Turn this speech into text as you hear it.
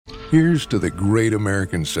Here's to the great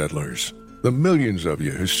American settlers, the millions of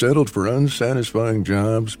you who settled for unsatisfying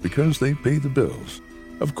jobs because they pay the bills.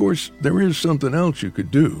 Of course, there is something else you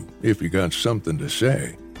could do if you got something to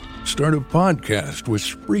say. Start a podcast with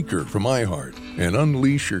Spreaker from iHeart and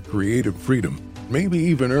unleash your creative freedom. Maybe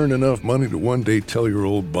even earn enough money to one day tell your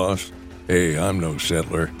old boss, "Hey, I'm no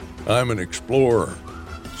settler. I'm an explorer."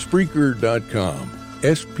 Spreaker.com.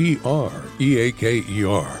 Spreaker.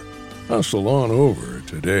 Hustle on over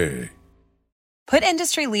today. Put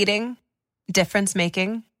industry leading, difference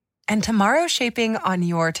making, and tomorrow shaping on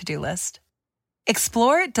your to-do list.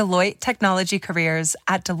 Explore Deloitte Technology Careers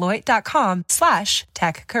at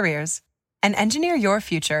Deloitte.com/tech careers and engineer your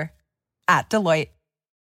future at Deloitte.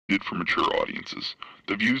 For mature audiences.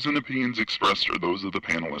 The views and opinions expressed are those of the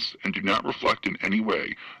panelists and do not reflect in any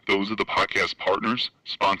way those of the podcast partners,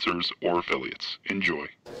 sponsors, or affiliates. Enjoy.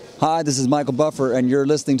 Hi, this is Michael Buffer, and you're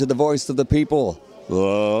listening to the Voice of the People.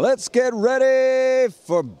 Let's get ready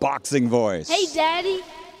for Boxing Voice. Hey, Daddy,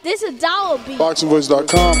 this is Dollar Beat.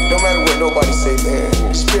 BoxingVoice.com. No matter what nobody say,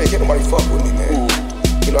 man. Spirit, can't nobody fuck with me, man.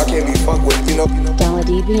 You know, I can't be fucked with, you know. Dollar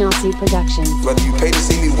D Beyonce Productions. Whether you pay to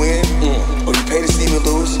see me win, or you pay to see me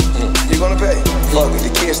lose, you're gonna pay. Fuck it,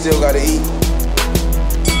 the kids still gotta eat.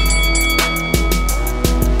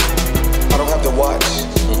 I don't have to watch,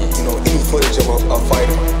 you know, any footage of a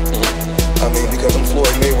fighter. I mean, because I'm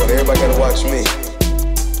Floyd Mayweather, everybody gotta watch me.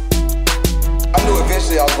 I knew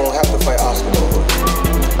eventually I was gonna have to fight Oscar Nova.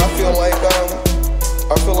 I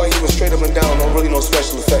feel like he was straight up and down, no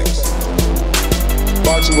special effects.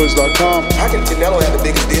 BoxingVoice.com. How can Canelo have the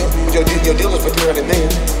biggest deal? Your deal is for $300 million,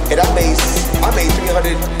 and I made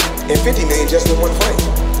 $350 million just in one fight.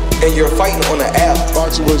 And you're fighting on an app.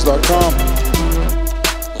 BoxingVoice.com.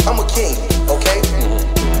 I'm a king, okay?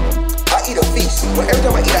 I eat a feast. Every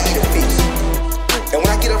time I eat a feast. And when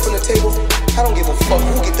I get up from the table, I don't give a fuck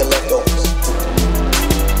who get the leftovers.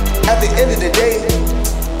 At the end of the day,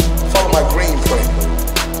 follow my green print.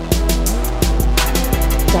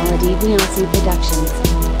 Dollar D Beyonce Productions.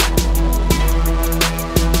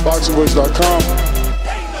 BoxingVoice.com.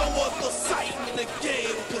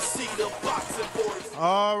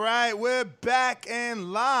 All right, we're back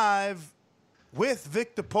and live with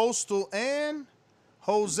Victor Postal and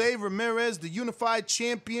Jose Ramirez, the unified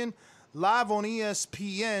champion, live on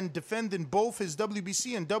ESPN, defending both his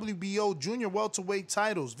WBC and WBO junior welterweight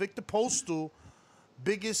titles. Victor Postal,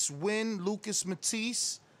 biggest win, Lucas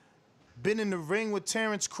Matisse. Been in the ring with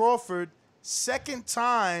Terrence Crawford, second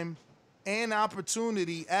time and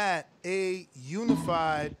opportunity at a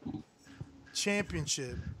unified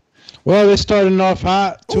championship. Well, they're starting off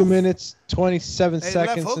hot. 2 minutes, 27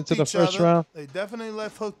 seconds into the first round. They definitely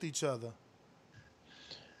left hooked each other.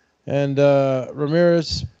 And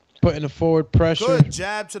Ramirez putting the forward pressure. Good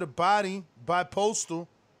jab to the body by Postal.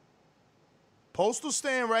 Postal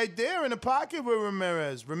staying right there in the pocket with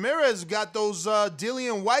Ramirez. Ramirez got those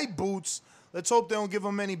Dillian White boots. Let's hope they don't give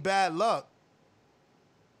him any bad luck.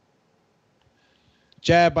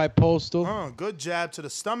 Jab by Postal. Good jab to the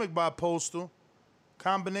stomach by Postal.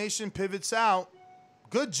 Combination pivots out.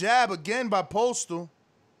 Good jab again by Postal.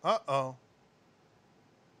 Uh-oh.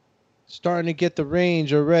 Starting to get the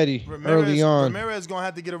range already early on. Ramirez going to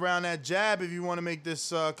have to get around that jab if you want to make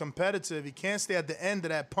this competitive. He can't stay at the end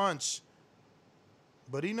of that punch.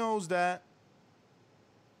 But he knows that.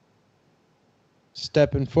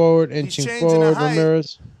 Stepping forward, inching forward,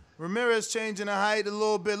 Ramirez. Ramirez changing the height a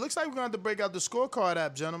little bit. Looks like we're going to have to break out the scorecard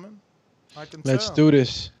app, gentlemen. I can tell. Let's do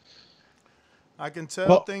this. I can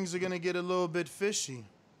tell things are going to get a little bit fishy.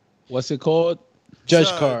 What's it called? Judge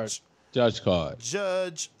card. Judge card.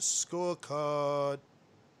 Judge scorecard.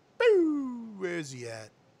 Boo! Where's he at?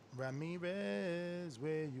 Ramirez,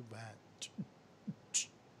 where you at?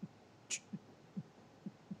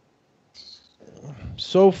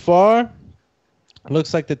 So far,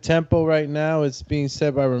 looks like the tempo right now is being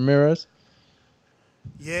set by Ramirez.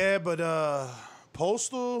 Yeah, but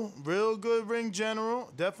Postal, real good ring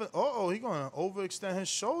general. Definitely. He going to overextend his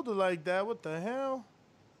shoulder like that. What the hell?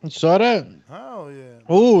 Saw that? Oh, yeah.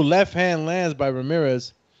 Ooh, left hand lands by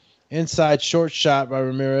Ramirez. Inside short shot by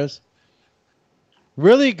Ramirez.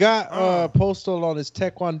 Really got Postal on his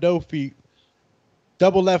Taekwondo feet.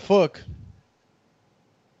 Double left hook.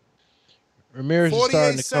 Ramirez is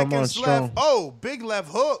starting to come on strong. Left. Oh, big left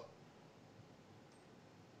hook.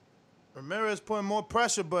 Ramirez putting more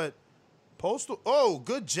pressure, but Postal. Oh,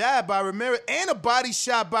 good jab by Ramirez. And a body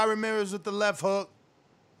shot by Ramirez with the left hook.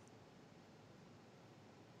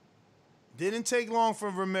 Didn't take long for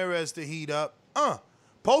Ramirez to heat up.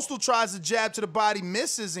 Postal tries to jab to the body,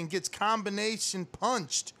 misses, and gets combination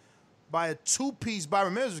punched by a two-piece by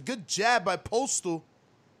Ramirez. Good jab by Postal.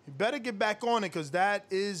 You better get back on it because that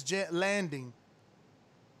is landing.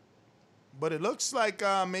 But it looks like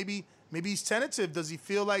maybe he's tentative. Does he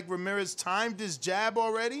feel like Ramirez timed his jab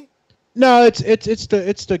already? No, it's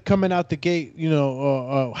the coming out the gate,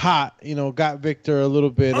 hot, got Victor a little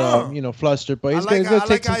bit, flustered, but he's gonna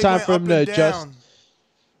take some time for him to adjust.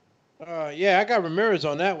 Yeah, I got Ramirez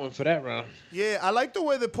on that one for that round. Yeah, I like the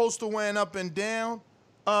way the Postal went up and down.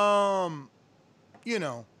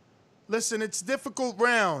 Listen, it's a difficult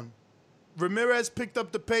round. Ramirez picked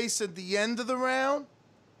up the pace at the end of the round,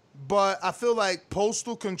 but I feel like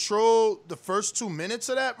Postal controlled the first 2 minutes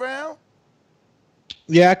of that round.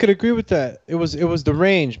 Yeah, I could agree with that. It was the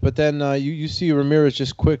range, but then you see Ramirez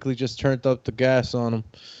just quickly just turned up the gas on him,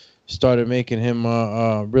 started making him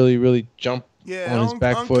really jump on his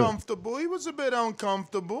back foot. Uncomfortable. He was a bit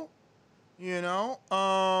uncomfortable,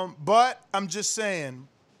 But I'm just saying,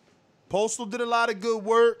 Postal did a lot of good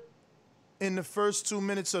work in the first 2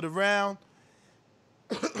 minutes of the round.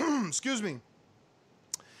 Excuse me.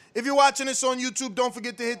 If you're watching this on YouTube, don't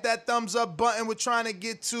forget to hit that thumbs up button. We're trying to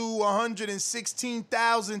get to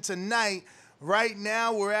 116,000 tonight. Right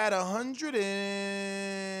now, we're at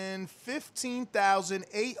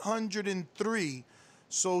 115,803.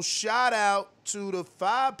 So shout out to the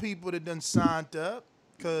 5 people that done signed up,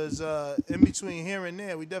 because in between here and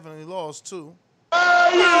there, we definitely lost 2.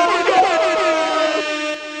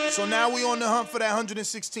 So now we on the hunt for that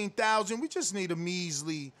 116,000. We just need a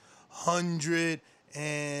measly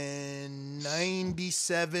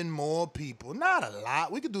 197 more people. Not a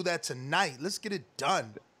lot. We could do that tonight. Let's get it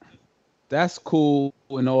done. That's cool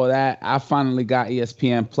and all that. I finally got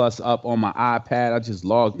ESPN Plus up on my iPad. I just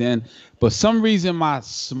logged in. But some reason my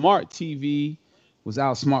smart TV was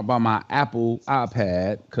outsmart by my Apple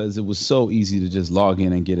iPad because it was so easy to just log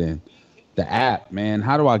in and get in. The app, man.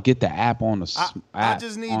 How do I get the app on the app? I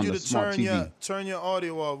just need you to turn your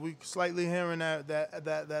audio off. We slightly hearing that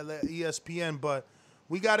ESPN, but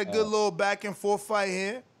we got a good little back and forth fight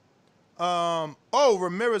here.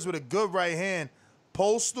 Ramirez with a good right hand.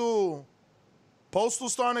 Postal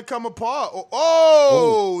starting to come apart.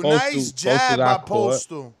 Nice jab by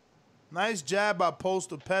Postal. Nice jab by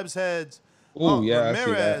Postal. Peb's heads.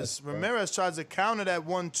 Ramirez tries to counter that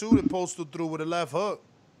 1-2 that Postal threw with a left hook.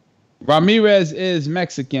 Ramirez is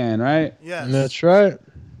Mexican, right? Yes. That's right.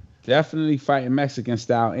 Definitely fighting Mexican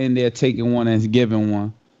style in there, taking one and giving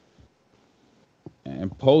one.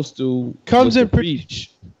 And Postal comes in pretty.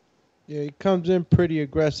 Yeah, he comes in pretty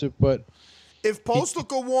aggressive, but if Postal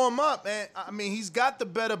could warm up, man, I mean, he's got the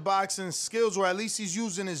better boxing skills, or at least he's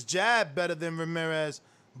using his jab better than Ramirez.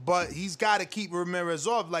 But he's got to keep Ramirez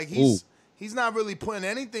off. Like he's not really putting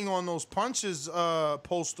anything on those punches.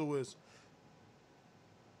 Postal is.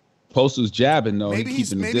 Postal's jabbing though. Maybe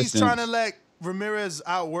he's trying to let Ramirez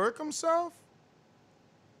outwork himself.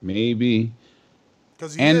 Maybe.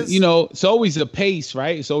 It's always a pace,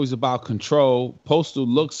 right? It's always about control. Postal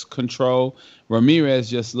looks control. Ramirez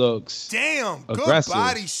just looks aggressive. Good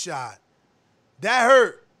body shot. That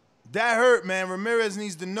hurt. That hurt, man. Ramirez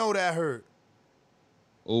needs to know that hurt.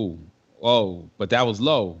 But that was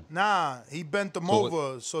low. Nah, he bent him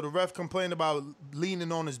over, so the ref complained about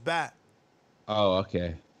leaning on his back. Oh,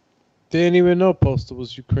 okay. Didn't even know Postal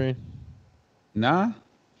was Ukraine. Nah?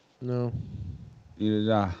 No. Neither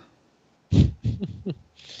did I. I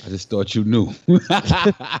just thought you knew.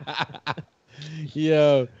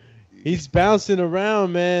 Yo, he's bouncing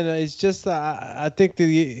around, man. It's just I think that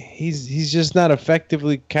he's just not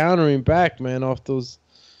effectively countering back, man, off those.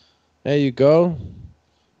 There you go.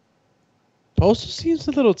 Postal seems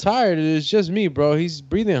a little tired. It's just me, bro. He's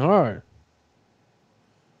breathing hard.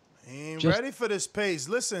 He ain't ready for this pace.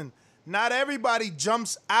 Listen, not everybody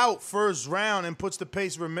jumps out first round and puts the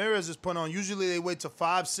pace Ramirez is putting on. Usually they wait till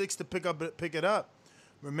 5-6 to pick it up.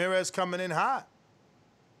 Ramirez coming in hot.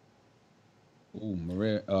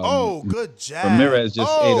 Good jab. Ramirez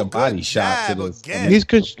just ate a body shot to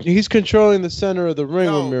the. He's controlling the center of the ring,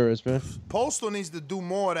 Ramirez, man. Postal needs to do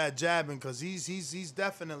more of that jabbing because he's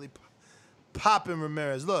definitely popping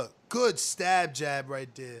Ramirez. Look, good stab jab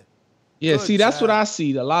right there. Yeah, that's what I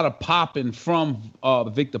see. A lot of popping from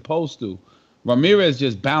Victor Postal. Ramirez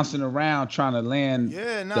just bouncing around trying to land.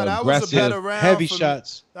 Yeah, that was a better round. Heavy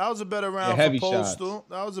shots. That was a better round for Postal.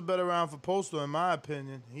 That was a better round for Postal, in my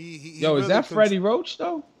opinion. He is that Freddie Roach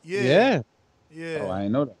though? Yeah. Oh, I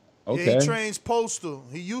didn't know that. Okay. Yeah, he trains Postal.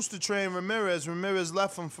 He used to train Ramirez. Ramirez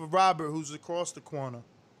left him for Robert, who's across the corner.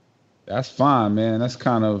 That's fine, man. That's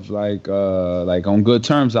kind of like on good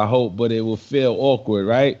terms, I hope, but it will feel awkward,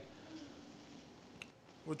 right?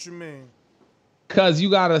 What you mean? Cause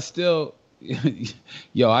you gotta still, I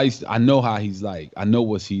know how he's like. I know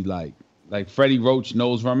what's he like. Like Freddie Roach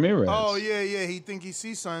knows Ramirez. Oh, yeah. He think he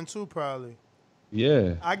sees something too, probably.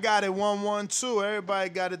 Yeah. I got it 1-1 too. Everybody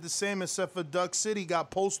got it the same except for Duck City. Got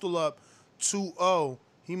Postal up 2-0.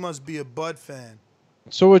 He must be a Bud fan.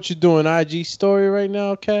 So what you doing? IG story right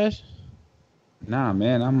now, Cash? Nah,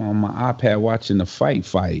 man. I'm on my iPad watching the fight.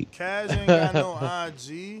 Cash ain't got no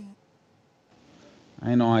IG.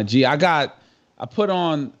 I ain't on IG. I put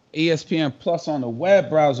on ESPN Plus on the web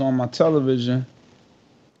browser on my television.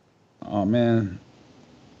 Oh, man.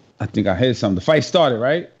 I think I heard something. The fight started,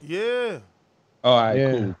 right? Yeah. All right,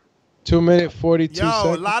 cool. 2 minute 42 seconds.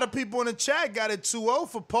 Yo, a lot of people in the chat got it 2-0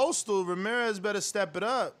 for Postal. Ramirez better step it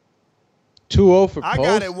up. 2-0 for Postal? I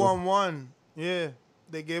got it 1-1. Yeah.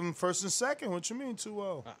 They gave him first and second. What you mean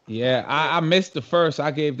 2-0? Yeah, I missed the first. I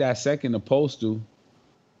gave that second to Postal.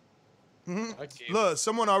 Mm-hmm. Look,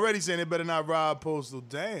 someone already saying they better not rob Postal.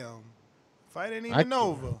 Damn. Fight ain't even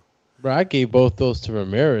over. Bro, I gave both those to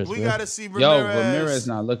Ramirez. We got to see Ramirez. Yo, Ramirez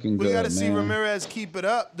not looking good, We got to see man. Ramirez keep it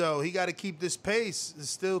up, though. He got to keep this pace. There's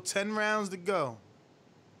still 10 rounds to go.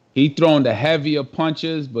 He throwing the heavier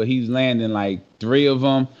punches, but he's landing like 3 of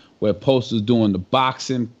them where Postal's doing the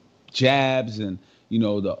boxing jabs and, you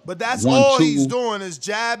know, the But that's 1, all 2, he's doing is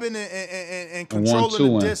jabbing and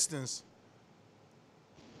controlling the distance.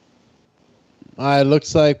 All right,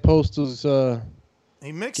 looks like Postal's...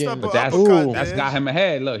 He mixed up an that's uppercut. That's got him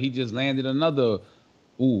ahead. Look, he just landed another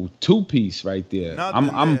 2-piece right there.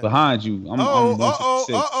 I'm behind you.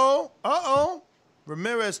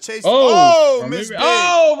 Ramirez chased. Ramirez. Missed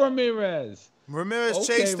big. Ramirez. Ramirez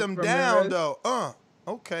chased him down though.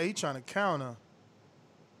 Okay, he trying to counter.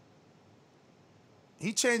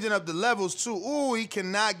 He changing up the levels too. Ooh, he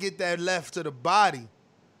cannot get that left to the body.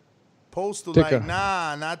 Postal like,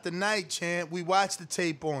 nah, not tonight, champ. We watched the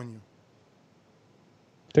tape on you.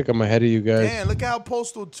 I think I'm ahead of you guys. Man, look how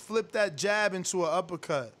Postal flipped that jab into an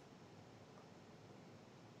uppercut.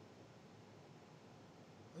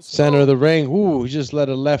 Center of the ring. Ooh, he just let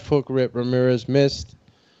a left hook rip. Ramirez missed.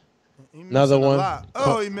 Another one.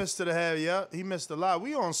 Oh, he missed to the head. Yeah, he missed a lot.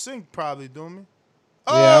 We on sync probably, don't we?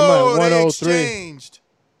 Yeah, I'm at 103. They exchanged.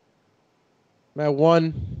 I'm at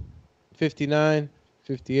 159,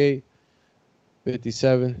 58,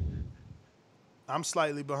 57. I'm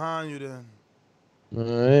slightly behind you then. All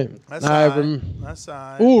right. That's all right. That's all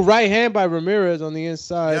right. Ooh, right hand by Ramirez on the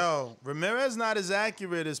inside. Yo, Ramirez not as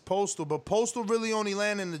accurate as Postal, but Postal really only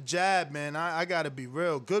landing the jab, man. I got to be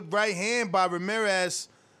real. Good right hand by Ramirez,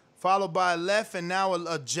 followed by a left, and now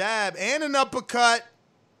a jab and an uppercut.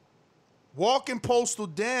 Walking Postal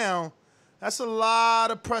down. That's a lot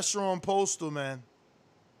of pressure on Postal, man.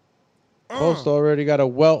 Postal already got a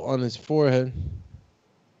welt on his forehead.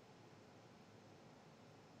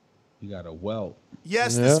 He got a welt.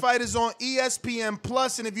 Yes, this fight is on ESPN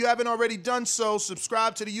Plus, and if you haven't already done so,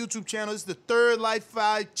 subscribe to the YouTube channel. It's the third live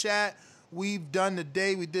fight chat we've done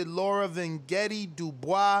today. We did Laura Vengetti,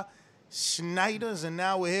 Dubois, Schneiders, and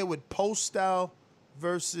now we're here with Postal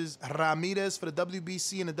versus Ramirez for the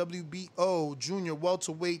WBC and the WBO junior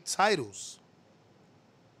welterweight titles.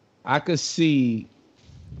 I could see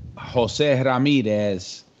Jose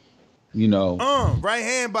Ramirez, you know. Right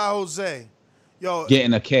hand by Jose. Yo,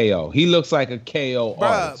 getting a KO. He looks like a KO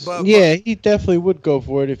artist. Yeah, he definitely would go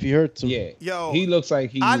for it if he hurts him. Yeah. Yo, he looks like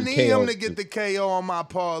he I need him to get the KO on my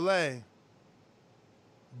parlay.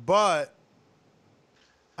 But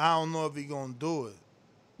I don't know if he's going to do it.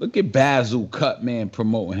 Look at Basil Cutman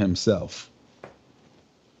promoting himself.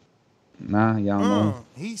 Nah, y'all know.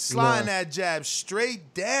 He's sliding that jab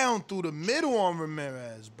straight down through the middle on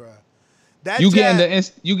Ramirez, bro. You getting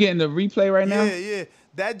the replay right now? Yeah.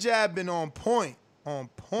 That jab been on point.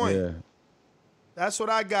 Yeah. That's what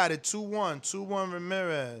I got it. 2-1. 2-1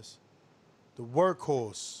 Ramirez. The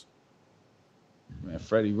workhorse. Man,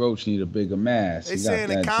 Freddie Roach need a bigger mask. They saying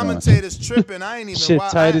the commentators tripping. I ain't even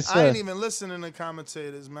I ain't even listening to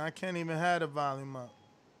commentators, man. I can't even have the volume up.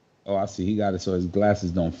 Oh, I see. He got it so his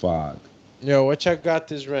glasses don't fog. Yo, what y'all got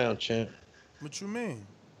this round, champ? What you mean?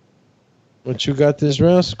 What you got this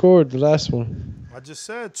round scored, the last one? I just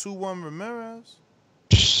said 2-1 Ramirez.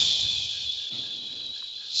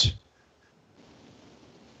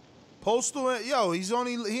 Postal, yo, he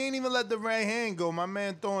ain't even let the right hand go. My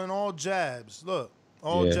man throwing all jabs. Look,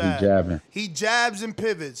 all jabs. He jabbing. He jabs and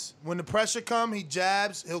pivots. When the pressure come, he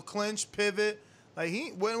jabs. He'll clinch, pivot. Like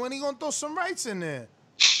when he gonna throw some rights in there?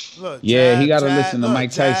 Look, yeah, he gotta listen to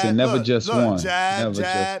Mike Tyson. Never just one. Jab.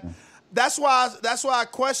 That's why I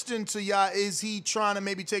question to y'all: is he trying to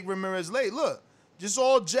maybe take Ramirez late? Look, just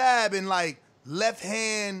all jab and like left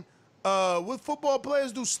hand. What football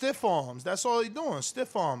players do? Stiff arms. That's all he doing.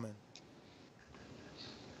 Stiff arming.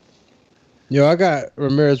 Yo, I got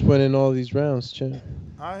Ramirez winning all these rounds, champ.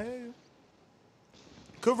 I hear you.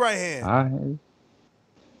 Good right hand. I hear you.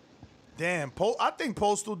 Damn, I think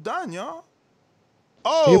Postal done, y'all. He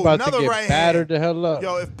Oh, about to another get right battered hand. the hell up.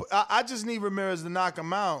 Yo, if I just need Ramirez to knock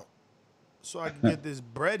him out so I can get this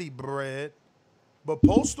bread. But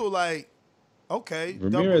Postal, like, okay.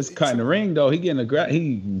 Ramirez cutting the ring though. He getting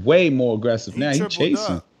he way more aggressive now. He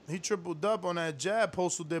chasing. Up. He tripled up on that jab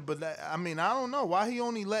Postal did, but I don't know why he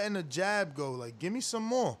only letting the jab go. Like, give me some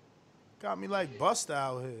more. Got me like bust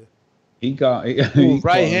out here. He got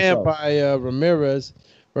right hand by Ramirez.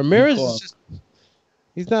 Ramirez is just,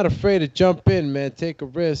 he's not afraid to jump in, man. Take a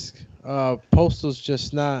risk. Postal's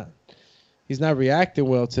just not. He's not reacting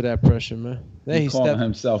well to that pressure, man. Then he's calling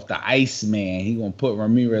himself the Ice Man. He gonna put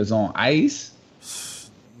Ramirez on ice.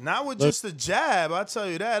 Not with just the jab, I'll tell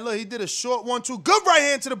you that. Look, he did a short 1-2. Good right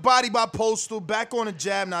hand to the body by Postal. Back on the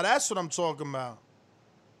jab. Now that's what I'm talking about.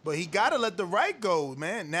 But he got to let the right go,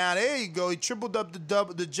 man. Now there you go. He tripled up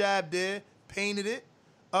the jab there. Painted it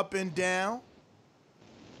up and down.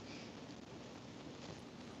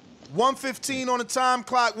 1:15 on the time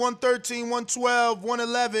clock. 1:13, 1:12,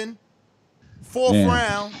 1:11. Fourth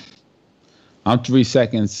round. I'm 3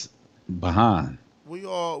 seconds behind. We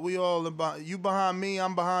all you behind me,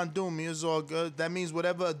 I'm behind Doomy. It's all good. That means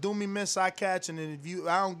whatever Doomy miss, I catch, and if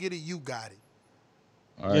I don't get it, you got it.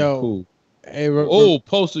 All right, cool. Hey,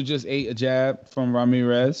 Postal just ate a jab from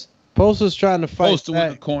Ramirez. Postal's trying to fight. Postal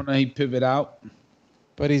in the corner, he pivot out,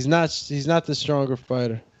 but he's not the stronger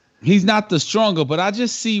fighter. He's not the stronger, but I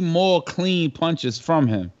just see more clean punches from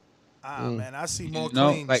him. Man, I see more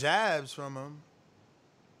clean jabs from him.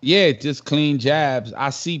 Yeah, just clean jabs. I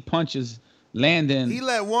see punches landing. He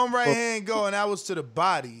let one right hand go, and that was to the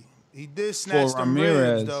body. He did snatch them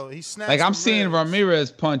ribs, though. He snatched. Like I'm seeing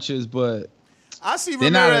Ramirez punches, but I see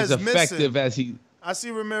they're Ramirez not as effective as he. I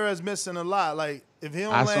see Ramirez missing a lot. Like if he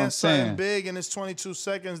don't land something big in his 22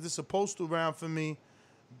 seconds, this is a Postal round for me.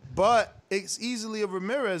 But it's easily a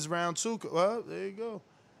Ramirez round too. Well, there you go.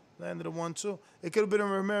 Landed a 1-2. It could have been a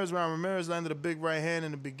Ramirez round. Ramirez landed a big right hand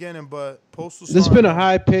in the beginning, but Postal. This has been a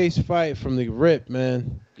high-paced fight from the rip,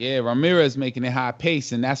 man. Yeah, Ramirez making it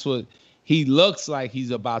high-paced, and that's what he looks like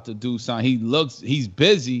he's about to do something. He's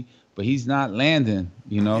busy, but he's not landing.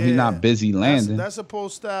 You know, he's not busy landing. That's a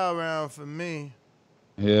Postal round for me.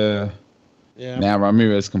 Yeah. Now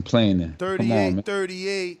Ramirez complaining.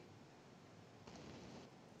 38-38.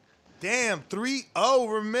 Damn,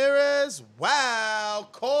 3-0 Ramirez. Wow.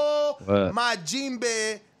 Call my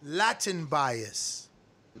Jimbe Latin bias.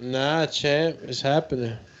 Nah, champ. It's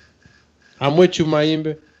happening. I'm with you,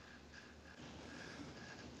 Mayimbe.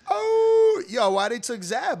 Oh, yo, why they took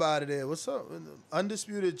Zab out of there? What's up?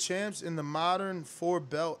 Undisputed champs in the modern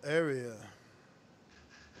 4-belt area.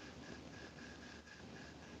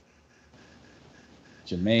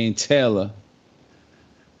 Jermaine Taylor.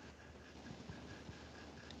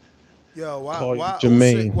 Yo, why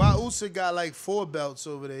Usyk got like 4 belts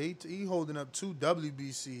over there? He holding up 2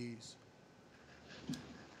 WBCs.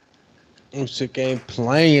 Usyk ain't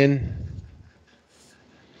playing.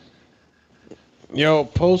 Yo,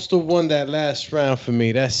 Postal won that last round for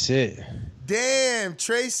me. That's it. Damn,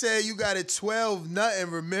 Trey said you got it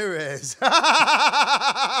 12-0 Ramirez.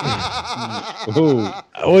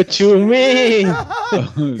 What you mean?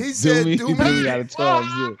 He said Doomy got it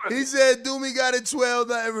 12-0. He said Doomy got it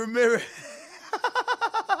 12-0 Ramirez.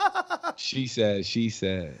 She said.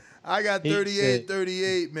 I got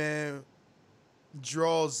 38-38, man.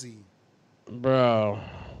 Drawsy. Bro.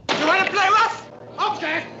 You want to play rough?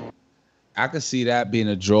 Okay. I could see that being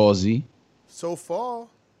a drawsy. So far.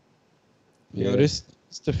 Yo, this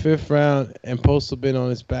is the 5th round, and Postal been on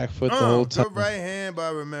his back foot the whole time. Good right hand by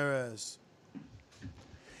Ramirez.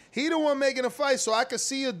 He the one making a fight, so I could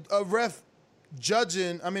see a ref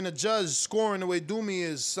judging. I mean, a judge scoring the way Doomy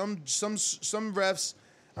is. Some refs,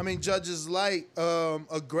 judges like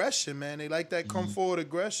aggression, man. They like that come forward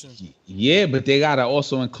aggression. Yeah, but they gotta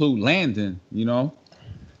also include landing. You know.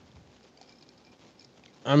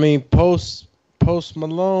 Post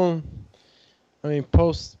Malone.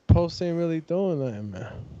 Post ain't really doing nothing,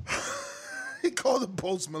 man. He called him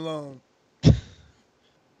Post Malone.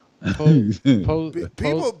 People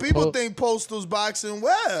think Postal's boxing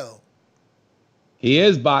well. He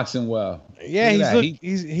is boxing well. Yeah, he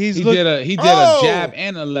did a jab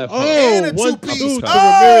and a left hook. And a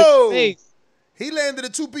 2-piece. He landed a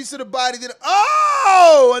 2-piece to the body. Then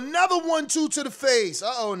another 1-2 to the face.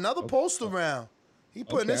 Another Postal round. He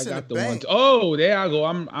putting this in the bank. There I go.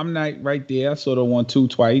 I'm not right there. I saw the 1-2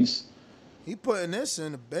 twice. He putting this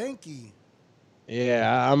in the banky.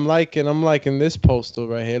 Yeah, I'm liking this Postal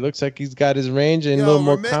right here. Looks like he's got his range and a little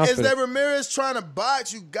more confident. Is that Ramirez trying to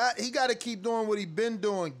box? He got to keep doing what he's been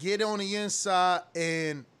doing. Get on the inside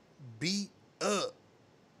and beat up.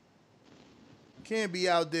 Can't be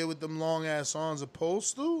out there with them long ass arms of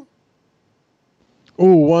Postal.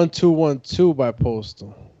 Ooh, 1-2-1-2 by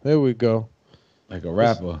Postal. There we go. Like a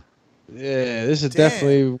rapper. Yeah, this is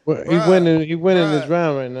definitely he winning this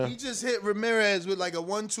round right now. He just hit Ramirez with like a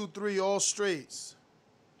 1-2-3 all straights.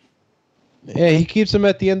 Yeah, he keeps him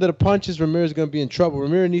at the end of the punches. Ramirez is gonna be in trouble.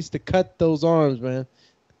 Ramirez needs to cut those arms, man.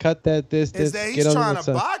 Cut that distance. Is that he's trying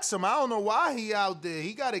to box him? I don't know why he out there.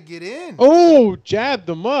 He got to get in. Oh, jabbed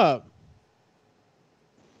him up.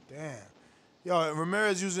 Damn. Yo,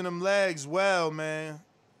 Ramirez using them legs well, man.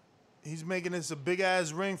 He's making this a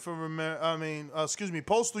big-ass ring for Ramirez.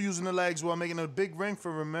 Postal using the legs well, making a big ring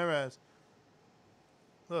for Ramirez.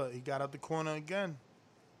 Look, he got out the corner again.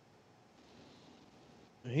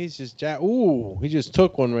 He's just he just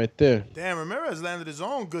took one right there. Damn, Ramirez landed his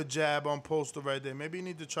own good jab on Postal right there. Maybe he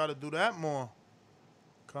need to try to do that more.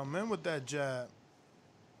 Come in with that jab.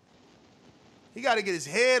 He got to get his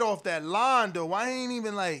head off that line, though. Why he ain't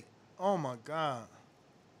even like, oh, my God.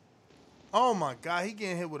 Oh, my God. He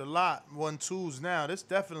getting hit with a lot. 1-2s now. This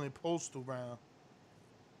definitely Postal round.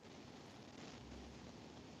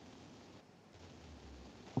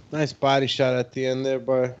 Nice body shot at the end there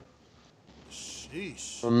by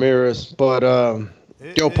Sheesh. Ramirez. But,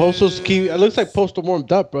 Postal's key. It looks like Postal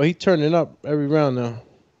warmed up, bro. He turning up every round now.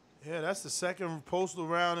 Yeah, that's the second Postal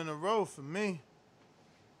round in a row for me.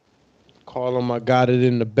 Call him, I got it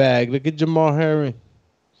in the bag. Look at Jamal Herring.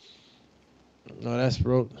 No, that's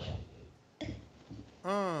broke.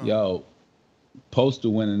 Yo,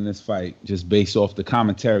 Postal winning this fight just based off the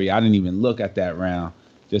commentary. I didn't even look at that round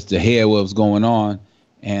just to hear what was going on,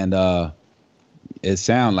 and it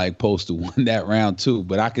sounded like Postal won that round too.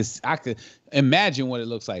 But I could imagine what it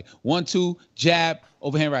looks like. 1-2 jab,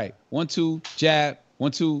 overhand right. 1-2 jab.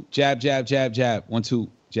 1-2 jab jab jab jab. 1-2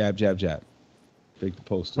 jab jab jab. Victor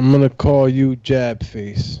Postal. I'm gonna call you Jab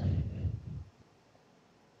Face.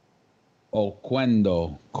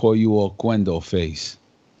 Oquendo. Call you Oquendo Face.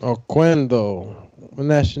 Oquendo. What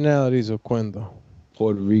nationality is Oquendo?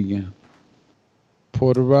 Puerto Rican.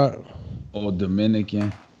 Puerto Rico. Or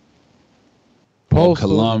Dominican.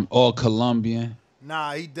 Postal. Or Colombian.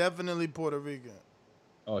 Nah, he definitely Puerto Rican.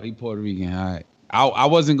 Oh, he Puerto Rican. All right. I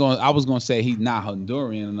was gonna say he's not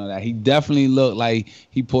Honduran and all that. He definitely looked like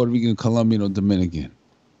he Puerto Rican, Colombian, or Dominican.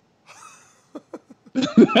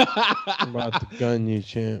 I'm about to gun you,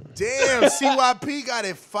 champ. Damn, CYP got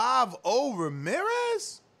it 5-0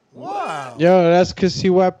 Ramirez? Wow. Yo, that's because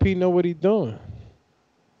CYP know what he doing.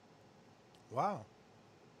 Wow.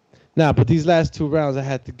 Nah, but these last two rounds, I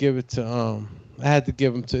had to give it to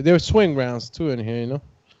they were swing rounds too in here, you know.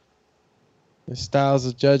 The styles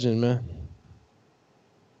of judging, man.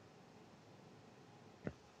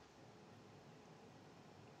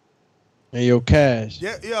 Hey, yo, Cash.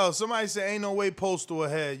 Yeah, yo, somebody said ain't no way Postal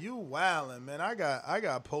ahead. You wildin', man. I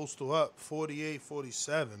got Postal up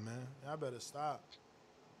 48-47, man. I better stop.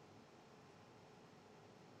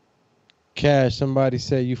 Cash, somebody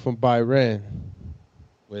said you from Bahrain.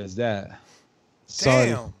 Where's that?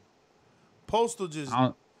 Damn. Postal just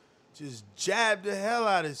jabbed the hell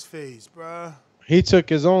out of his face, bruh. He took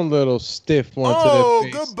his own little stiff one to the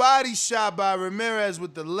face. Good body shot by Ramirez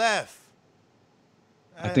with the left.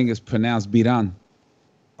 I think it's pronounced Biran.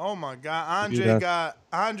 Oh my God,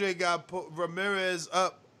 Andre got Ramirez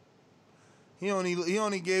up. He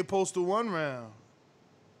only gave Postal one round.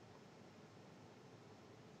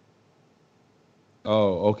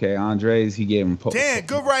 Oh, okay. Andres, he gave him Damn,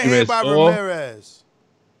 good right hand by Ramirez.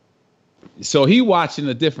 So he watching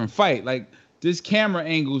a different fight. Like this camera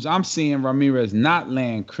angles, I'm seeing Ramirez not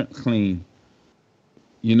land clean.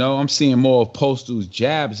 You know, I'm seeing more of Postal's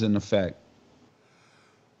jabs in effect.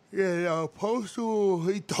 Yeah, Postal,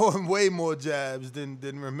 he throwing way more jabs than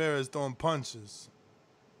Ramirez throwing punches.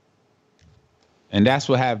 And that's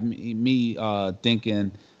what have me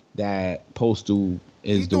thinking that Postal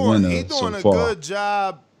is the winner so far. He's doing a good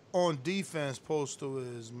job on defense, Postal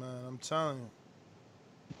is, man. I'm telling you.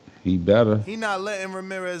 He better. He not letting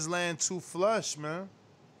Ramirez land too flush, man.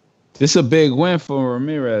 This is a big win for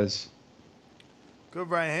Ramirez. Good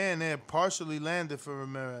right hand there, partially landed for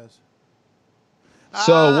Ramirez.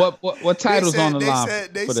 So what titles on the line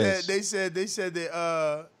for this? They said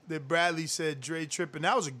that Bradley said Dre tripping.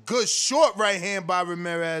 That was a good short right hand by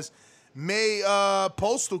Ramirez. Made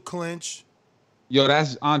Postal clinch. Yo,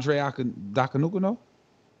 that's Andre Dakanuko?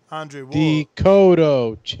 Andre Ward.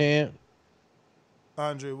 Decodo, champ.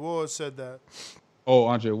 Andre Ward said that. Oh,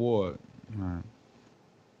 Andre Ward. All right.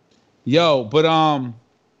 Yo, but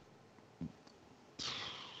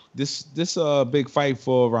this big fight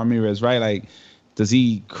for Ramirez, right? Like, does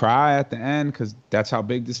he cry at the end? Because that's how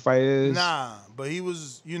big this fight is. Nah, but he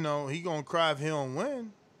was, he gonna cry if he don't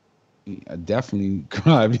win. I definitely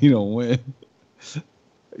cry if he don't win.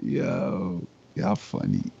 Yo, y'all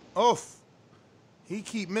funny. Oof. He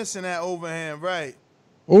keep missing that overhand right.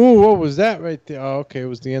 Ooh, what was that right there? Oh, okay, it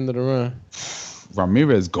was the end of the run.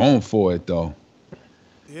 Ramirez going for it, though.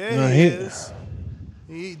 Yeah, no, he is.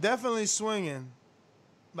 He definitely swinging.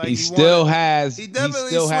 Like he still has. He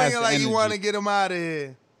definitely swinging like you want to get him out of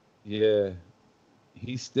here. Yeah,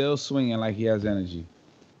 he's still swinging like he has energy,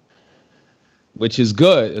 which is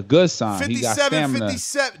good. A good sign. 57, he got stamina.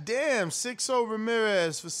 57. Damn, 6-0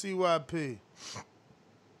 Ramirez for CYP.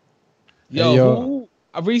 Yo,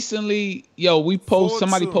 recently,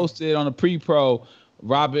 somebody posted on a pre-pro,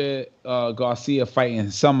 Robert Garcia fighting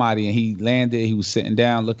somebody, and he landed. He was sitting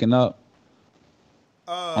down, looking up.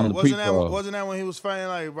 On the pre-pro. Wasn't that when he was fighting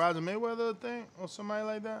like Roger Mayweather, I think, or somebody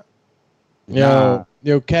like that?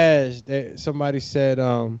 Yo, Cash. Somebody said,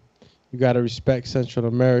 you gotta respect Central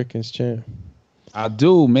Americans, champ. I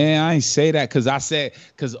do, man. I ain't say that because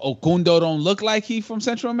Okundo don't look like he from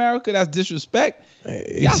Central America. That's disrespect.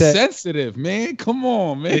 Y'all sensitive, man. Come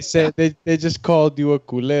on, man. They said they just called you a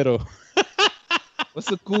culero.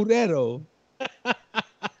 What's a culero?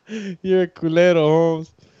 You're a culero,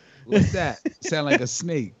 Holmes. What's that? Sound like a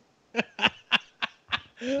snake.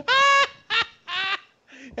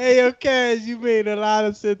 Hey, yo, Cash, you made a lot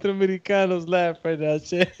of Central Americanos laugh right now,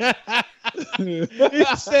 shit. You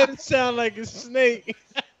said it sound like a snake.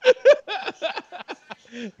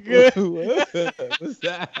 Good. What's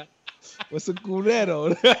that? What's a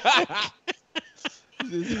culero?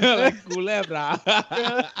 It sound like culebra.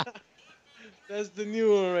 That's the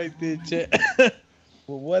new one right there, chat.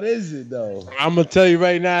 Well, what is it, though? I'm going to tell you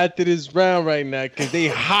right now after this round right now, because they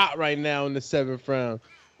hot right now in the 7th round.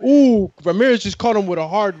 Ooh, Ramirez just caught him with a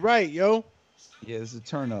hard right, yo. Yeah, it's a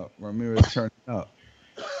turn up. Ramirez turning up.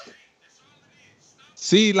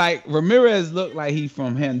 See, like, Ramirez looked like he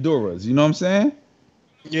from Honduras. You know what I'm saying?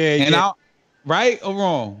 Yeah. Right or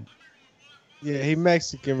wrong? Yeah, he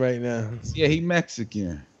Mexican right now. Yeah, he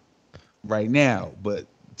Mexican right now. But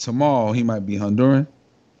tomorrow, he might be Honduran.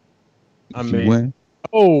 Win.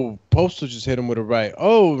 Oh, Postal just hit him with a right.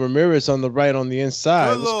 Oh, Ramirez on the right on the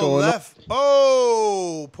inside. What's going left. On?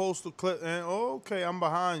 Oh, Postal clip. Okay, I'm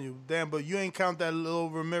behind you. Damn, but you ain't count that little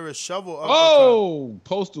Ramirez shovel up. Oh,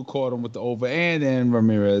 Postal caught him with the over, and then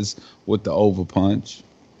Ramirez with the over punch.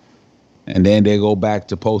 And then they go back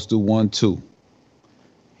to Postal 1-2.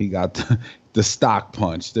 He got the stock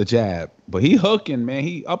punch, the jab. But he hooking, man.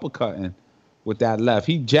 He uppercutting. With that left,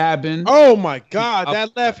 he jabbing. Oh my God,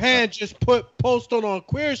 that left hand just put Postal on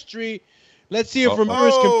Queer Street. Let's see if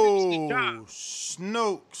Ramirez can finish the job.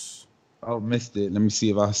 Snokes. Oh, missed it. Let me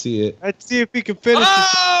see if I see it. Let's see if he can finish.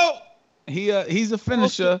 Oh, he's a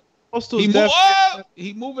finisher. Postal's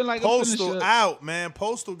he moving like Postal a finisher. Out, man.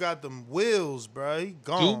 Postal got them wheels, bro. He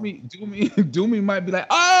gone. Doomy might be like,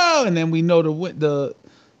 oh, and then we know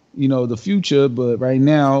the future, but right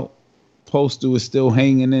now, Postal is still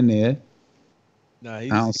hanging in there. Nah, I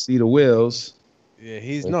don't see the wheels. Yeah,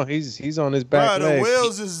 he's on his back leg. The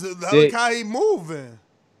wheels is look how he moving.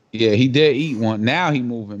 Yeah, he did eat one. Now he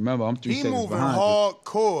moving. Remember, I'm 3 seconds behind. He moving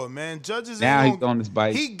hardcore, man. Judges now he's on his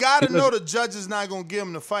bike. He gotta know the judges not gonna give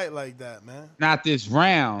him the fight like that, man. Not this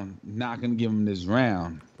round. Not gonna give him this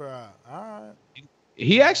round. Bruh, all right.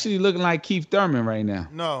 He actually looking like Keith Thurman right now.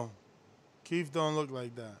 No, Keith don't look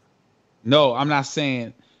like that. No, I'm not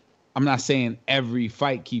saying every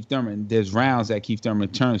fight Keith Thurman. There's rounds that Keith Thurman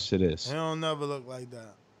turns to this. He don't never look like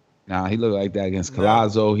that. Nah, he looked like that against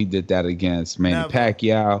Collazo. He did that against Manny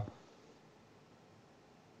Pacquiao.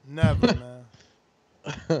 Never,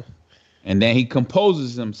 man. And then he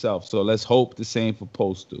composes himself. So let's hope the same for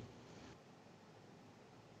Postal.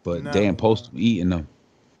 But damn, Postal eating them.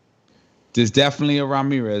 There's definitely a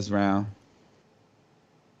Ramirez round.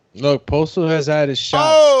 Look, Postal has had his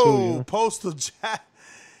shots too. You know? Postal jack.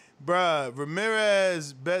 Bruh,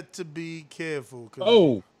 Ramirez bet to be careful.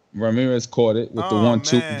 Oh, Ramirez caught it with the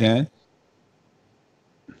 1-2 again.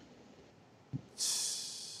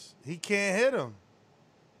 He can't hit him.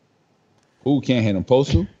 Who can't hit him?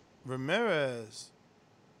 Postal? Ramirez.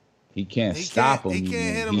 He can't stop him. He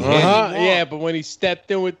can't hit him. Yeah, but when he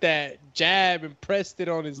stepped in with that jab and pressed it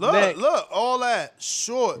on his neck. Look, all that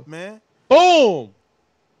short, man. Boom!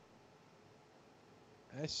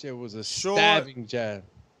 That shit was a stabbing jab.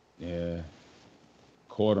 Yeah.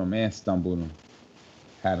 Caught him and stumbled him.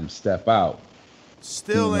 Had him step out.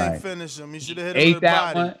 Still ain't finished him. He should have hit him with the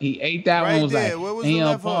body. One. He ate that right one. Was there. like, where was the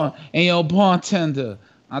left hook? Hey, yo, bartender.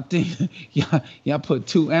 I think y'all put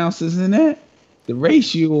 2 ounces in that. The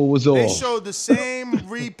ratio was off. They showed the same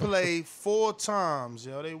replay 4 times.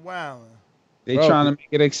 Yo, they wilding. They trying to make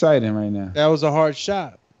it exciting right now. That was a hard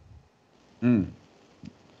shot. Damn,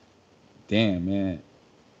 man.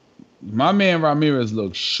 My man Ramirez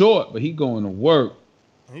looks short, but he going to work.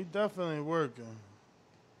 He definitely working.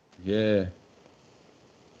 Yeah.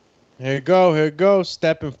 Here it go.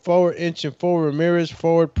 Stepping forward, inching forward. Ramirez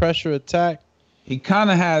forward pressure attack. He kind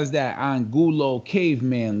of has that Angulo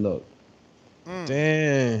caveman look.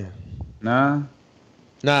 Damn. Nah,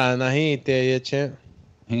 he ain't there yet, champ.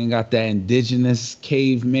 He ain't got that indigenous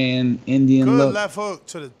caveman Indian Good look. left hook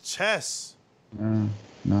to the chest. Nah,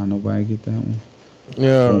 nobody get that one.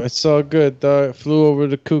 Yeah, it's all good, dog. Flew over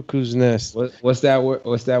the cuckoo's nest. What's that word?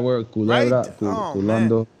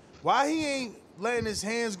 Culando. Why he ain't letting his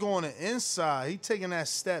hands go on the inside? He taking that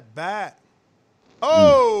step back.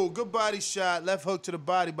 Oh, good body shot. Left hook to the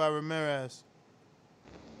body by Ramirez.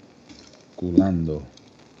 Culando.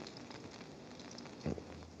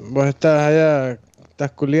 Vos estás allá,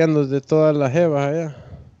 estás culiando de todas las jevas allá.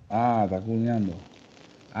 Ah, está culiando.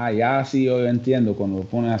 Ah, ya sí yo entiendo. Cuando lo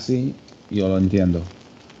pone así, yo lo entiendo.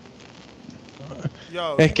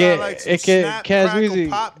 Yo, es que Cash Music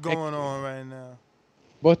pop going on right now.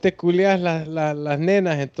 Vos te culiás las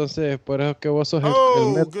nenas, entonces por eso que vos sos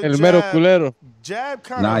el mero culero. Jab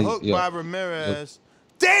kind of hooked by Ramirez.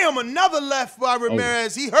 Damn, another left by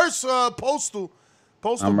Ramirez. He hurts Postal.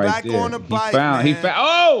 Postal back on the bike,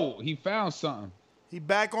 He found something. He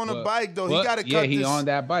back on the bike, though. He got to cut this. He on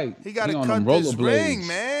that bike. He got to cut this ring,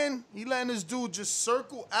 man. He letting this dude just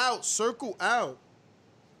circle out.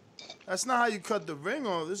 That's not how you cut the ring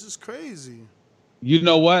off. This is crazy. You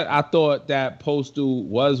know what? I thought that Postal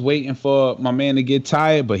was waiting for my man to get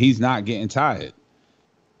tired, but he's not getting tired.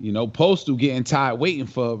 You know, Postal getting tired, waiting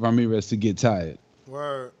for Ramirez to get tired.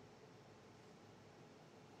 Word.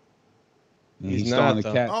 He's not.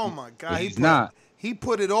 Oh my God, he's not. He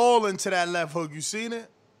put it all into that left hook. You seen it?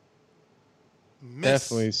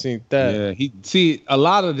 Definitely seen that. Yeah, a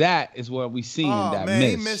lot of that is what we seen. That man,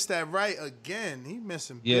 miss. He missed that right again. He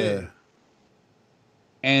missing big. Yeah.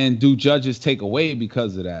 And do judges take away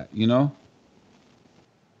because of that? You know,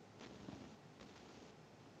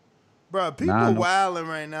 bro. People wilding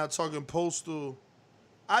right now talking Postal.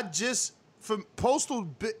 Postal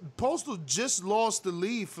just lost the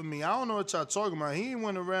lead for me. I don't know what y'all talking about. He ain't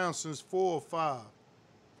went around since 4 or 5.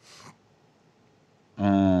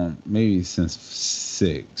 Maybe since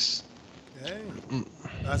 6. Dang.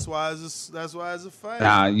 That's why it's a fight.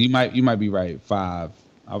 Nah, you might be right. 5.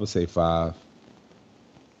 I would say 5.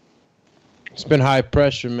 It's been high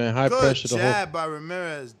pressure, man. High pressure. Good jab by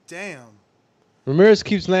Ramirez. Damn. Ramirez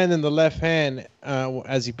keeps landing the left hand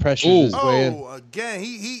as he pressures his way in. Again,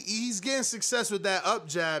 he's getting success with that up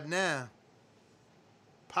jab now.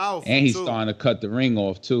 Powerful. And he's starting to cut the ring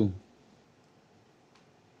off too.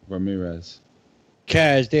 Ramirez.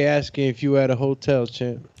 Cash, they asking if you at a hotel,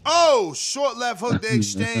 champ. Oh, short left hook. They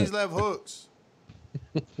exchange left hooks.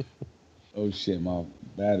 Oh shit, my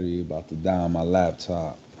battery about to die on my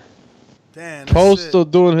laptop. Damn. Postal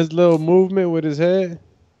doing his little movement with his head.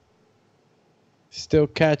 Still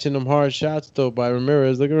catching them hard shots, though, by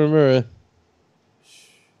Ramirez. Look at Ramirez.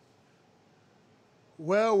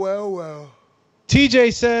 Well.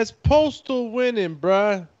 TJ says, Postal winning,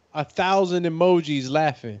 bruh. 1,000 emojis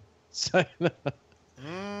laughing.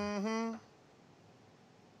 Mm-hmm.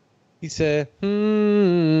 He said,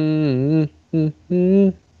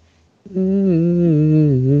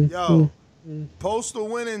 Yo, Postal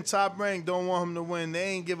winning, Top Rank don't want him to win. They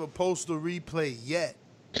ain't give a Postal replay yet.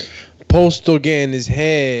 Postal getting his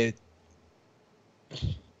head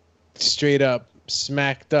straight up,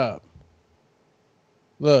 smacked up.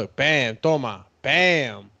 Look, bam, toma,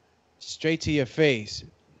 bam. Straight to your face.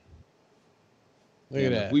 Look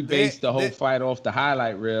at that. If we based the whole fight off the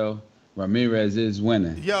highlight reel, Ramirez is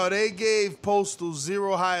winning. Yo, they gave Postal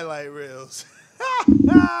 0 highlight reels.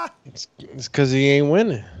 It's because he ain't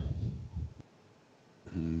winning.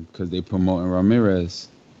 Because they promoting Ramirez.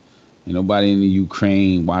 Ain't nobody in the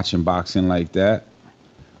Ukraine watching boxing like that.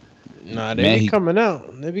 Nah, they be coming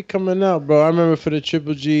out. They be coming out, bro. I remember for the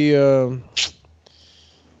Triple G.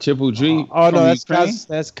 Triple G? Oh, no, that's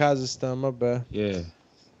Kazakhstan. My bad. Yeah.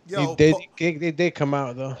 Yo, they come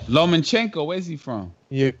out, though. Lomachenko, where's he from?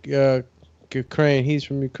 Yeah, Ukraine. He's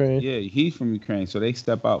from Ukraine. Yeah, he's from Ukraine, so they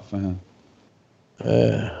step out for him.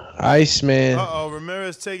 Iceman.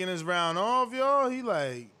 Ramirez taking his round off, y'all. He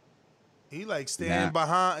like staying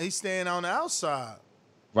behind. He's staying on the outside.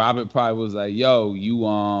 Robert probably was like, "Yo,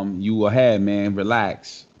 you ahead, man.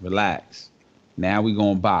 Relax. Now we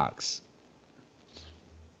gonna box."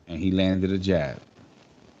 And he landed a jab.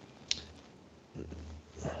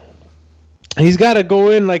 He's got to go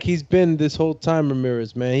in like he's been this whole time,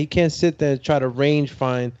 Ramirez, man. He can't sit there and try to range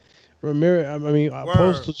find. Ramirez, I mean,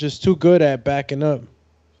 Postal's just too good at backing up.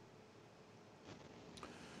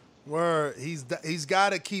 Word, he's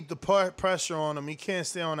got to keep the pressure on him. He can't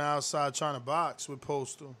stay on the outside trying to box with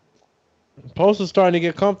Postal. Postal's starting to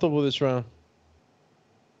get comfortable this round.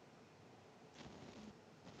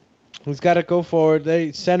 He's got to go forward.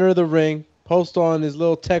 They center of the ring. Postal on his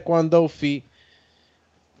little taekwondo feet.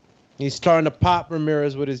 He's starting to pop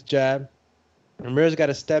Ramirez with his jab. Ramirez got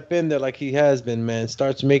to step in there like he has been, man.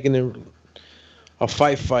 Starts making it a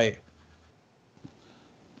fight.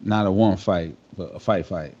 Not a one fight, but a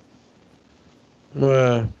fight.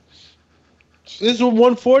 This is a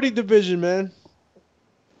 140 division, man.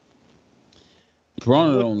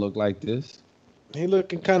 Broner don't look like this. He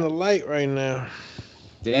looking kind of light right now.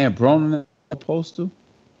 Damn, Broner supposed to?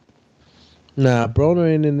 Nah,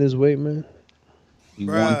 Broner ain't in this weight, man. He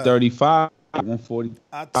 135,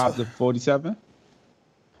 145 to 47.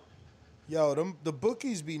 Yo, the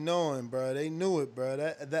bookies be knowing, bro. They knew it, bro.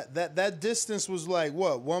 That distance was like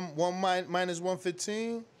what? One minus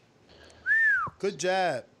 115. Good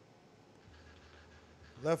jab.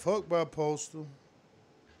 Left hook by Postal.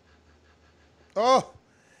 Oh,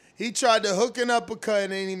 he tried to hook an uppercut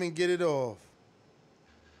and ain't even get it off.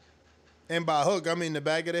 And by hook, I mean the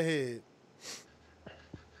back of the head.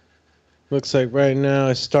 Looks like right now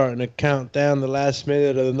it's starting to count down the last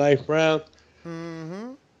minute of the ninth round.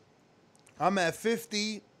 Mm-hmm. I'm at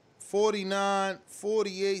 50, 49,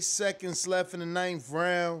 48 seconds left in the ninth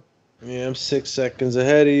round. Yeah, I'm 6 seconds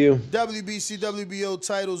ahead of you. WBC, WBO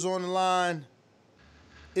titles on the line.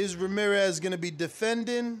 Is Ramirez going to be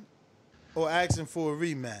defending or asking for a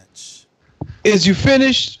rematch? Is you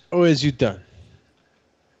finished or is you done?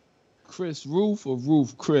 Chris Roof or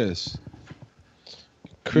Roof Chris?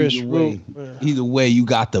 Chris Roof. Either way, you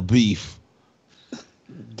got the beef.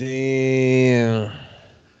 Damn.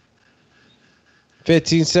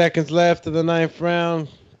 15 seconds left of the ninth round.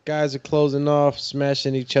 Guys are closing off,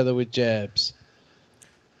 smashing each other with jabs.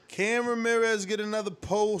 Can Ramirez get another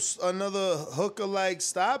hooker-like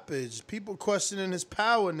stoppage? People questioning his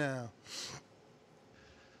power now.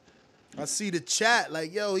 I see the chat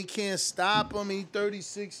like, yo, he can't stop him. He's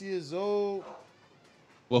 36 years old.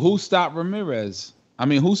 Well, who stopped Ramirez? I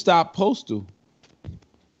mean, who stopped Postal?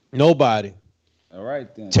 Nobody. All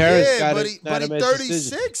right, then. Terrence but he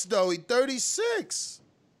 36, though. He 36.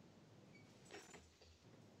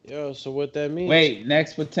 Yo, so what that means? Wait,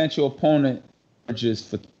 next potential opponent just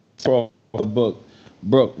for Brooke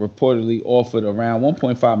reportedly offered around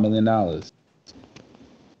 $1.5 million.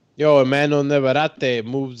 Yo, Emmanuel Navarrete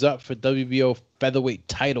moves up for WBO featherweight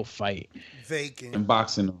title fight. Vacant. In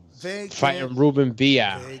boxing. Vacant. Fighting Ruben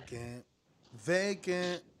Villa.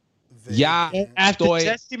 Vacant. Yeah. After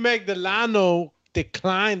Jesse Magdaleno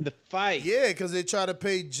declined the fight. Yeah, because they try to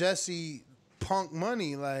pay Jesse Punk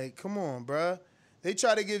money. Like, come on, bruh. They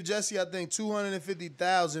try to give Jesse, I think,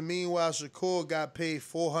 $250,000. Meanwhile, Shakur got paid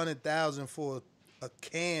 $400,000 for a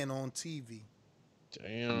can on TV.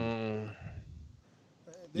 Damn.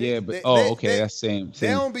 That's same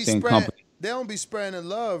company. They don't be spreading the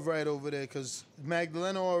love right over there because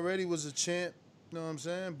Magdaleno already was a champ. You know what I'm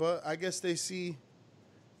saying? But I guess they see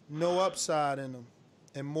no upside in him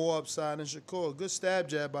and more upside in Shakur. Good stab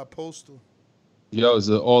jab by Postal. Yo, it's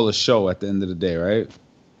all a show at the end of the day, right?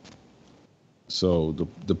 So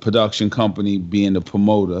the production company being the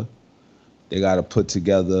promoter, they got to put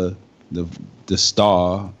together the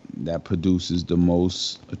star that produces the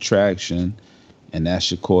most attraction, and that's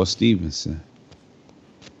Shakur Stevenson.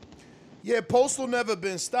 Yeah, Postal never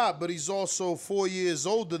been stopped, but he's also 4 years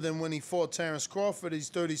older than when he fought Terrence Crawford. He's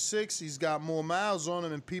 36. He's got more miles on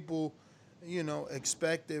him, and people,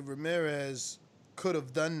 expected Ramirez could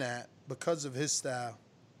have done that because of his style.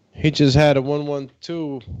 He just had a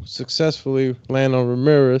 1-1-2 successfully land on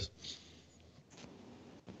Ramirez.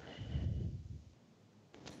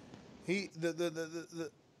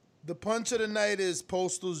 The punch of the night is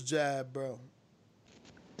Postal's jab, bro.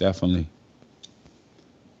 Definitely.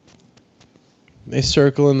 They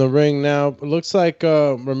circle in the ring now. It looks like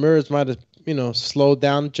Ramirez might have, slowed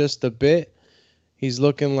down just a bit. He's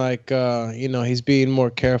looking like, he's being more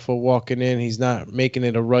careful walking in. He's not making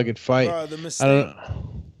it a rugged fight. Bro,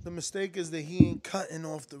 the mistake is that he ain't cutting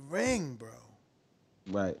off the ring, bro.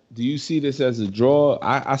 Right. Do you see this as a draw?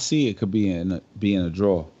 I see it could be being a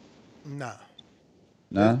draw. Nah.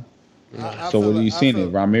 Nah? So what are you seeing it?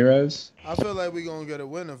 Ramirez? I feel like we're going to get a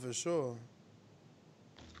winner for sure.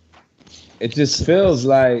 It just feels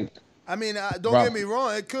like... I mean, don't get me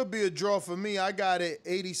wrong. It could be a draw for me. I got it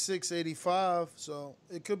 86-85, so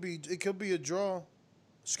it could be a draw.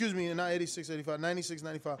 Excuse me, not 86-85,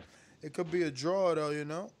 96-95. It could be a draw, though, you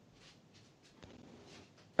know?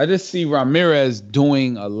 I just see Ramirez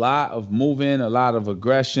doing a lot of moving, a lot of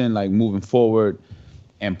aggression, like moving forward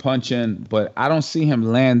and punching, but I don't see him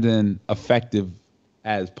landing effective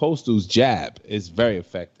as Postal's jab is very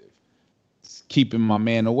effective. It's keeping my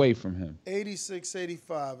man away from him.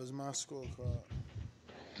 86-85 is my scorecard.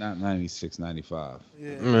 Not 96-95.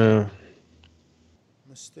 Yeah.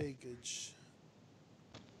 Mistakeage.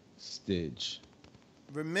 Stitch.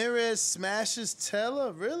 Ramirez smashes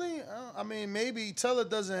Teller? Really? I mean, maybe Teller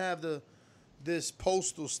doesn't have this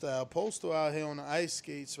Postal style. Postal out here on the ice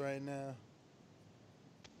skates right now.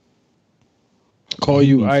 Call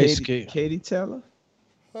you ice skate. Katie Taylor?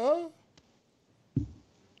 Huh?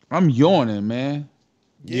 I'm yawning, man.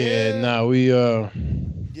 Yeah, we Yeah.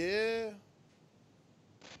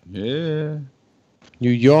 Yeah. You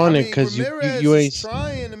yawning because Ramirez you ain't is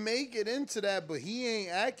trying to make it into that, but he ain't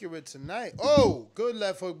accurate tonight. Oh, good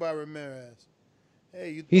left hook by Ramirez.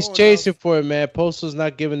 Hey, he's chasing for it, man. Postal's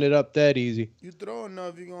not giving it up that easy. You throw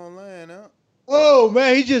enough, you're gonna land, huh? Oh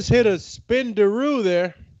man, he just hit a spin Daru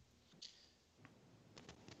there.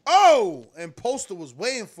 Oh, and Postal was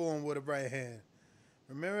waiting for him with a right hand.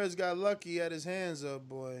 Ramirez got lucky, he had his hands up,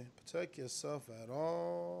 boy. Protect yourself at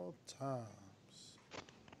all times.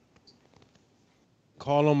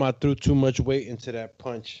 Call him, I threw too much weight into that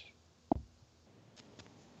punch.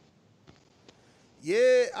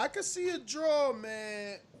 Yeah, I could see a draw,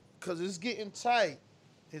 man, because it's getting tight.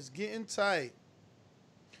 It's getting tight.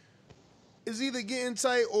 It's either getting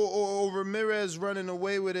tight or Ramirez running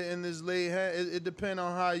away with it in this late hand. It depends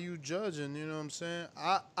on how you judging, you know what I'm saying?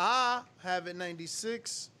 I have it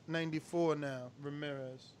 96-94 now,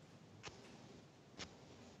 Ramirez.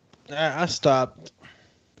 I stopped.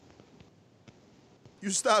 You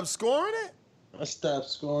stopped scoring it? I stopped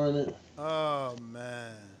scoring it. Oh,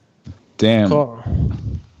 man. Damn.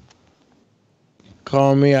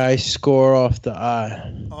 Call me, I score off the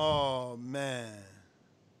eye. Oh, man.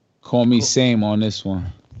 Call me same on this one.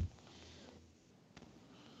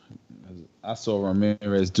 I saw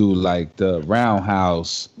Ramirez do like the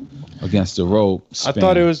roundhouse against the rope. Spin. I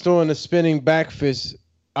thought he was doing a spinning back fist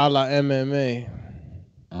a la MMA.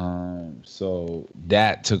 So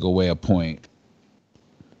that took away a point.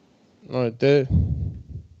 Oh, it did.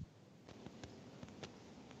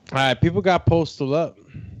 All right, people got Postal up.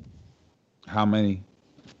 How many?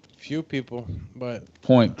 Few people, but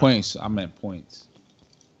points. I meant points.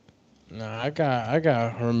 Nah, I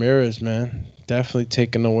got Ramirez, man. Definitely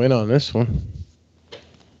taking the win on this one.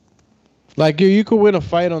 Like you could win a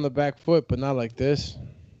fight on the back foot, but not like this.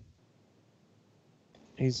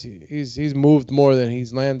 He's moved more than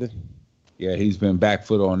he's landed. Yeah, he's been back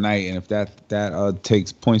foot all night, and if that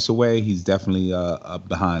takes points away, he's definitely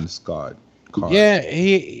behind the card. Yeah,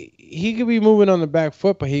 he could be moving on the back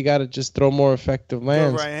foot, but he got to just throw more effective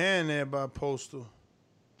lands. Good right hand there by Postal.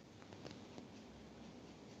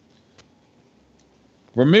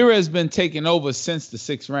 Ramirez been taking over since the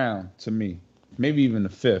 6th round to me, maybe even the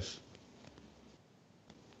 5th.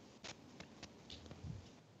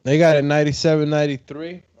 They got a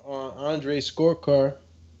 97-93 on Andre's scorecard.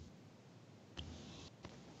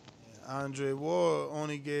 Andre Ward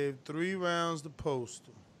only gave 3 rounds to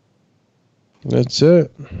Postal. That's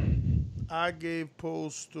it. I gave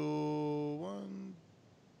Postal 1,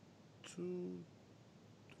 2,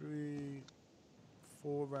 3,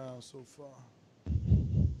 4 rounds so far.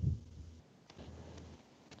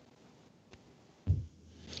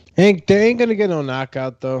 They ain't gonna get no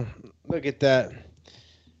knockout though. Look at that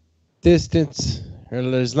distance.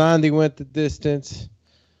 Erzlandi went the distance.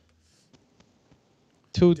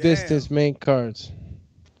 2 distance main cards.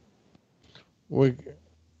 We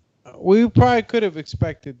probably could have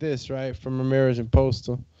expected this, right, from Ramirez and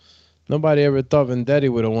Postal. Nobody ever thought Vendetti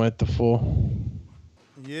would have went the full.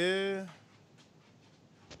 Yeah.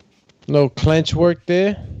 No clinch work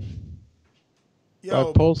there.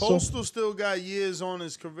 Yo, Postal still got years on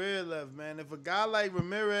his career left, man. If a guy like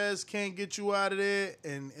Ramirez can't get you out of there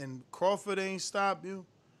and Crawford ain't stop you,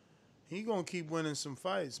 he gonna keep winning some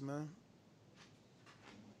fights, man.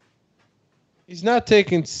 He's not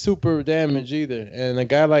taking super damage either, and a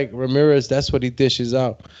guy like Ramirez, that's what he dishes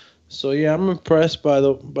out. So yeah, I'm impressed by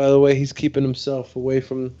the way he's keeping himself away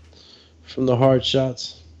from the hard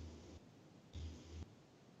shots.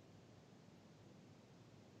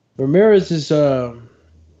 Ramirez is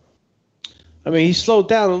I mean, he slowed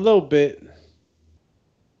down a little bit.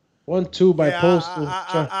 1-2 by Postal.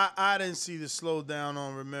 I didn't see the slowdown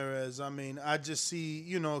on Ramirez. I mean, I just see,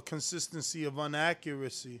 consistency of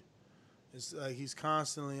inaccuracy. It's like he's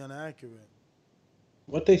constantly inaccurate.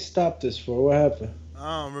 What they stopped this for? What happened?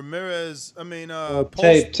 Ramirez,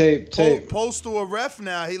 tape. Postal a ref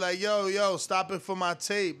now. He like, yo, stop it for my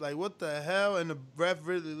tape. Like, what the hell? And the ref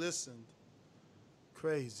really listened.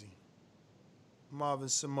 Crazy. Marvin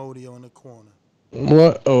Samodio in the corner.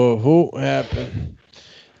 What? Oh, who happened?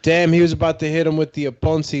 Damn, he was about to hit him with the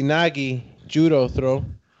Ponzi Nagi judo throw.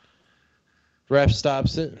 Ref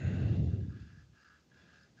stops it.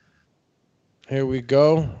 Here we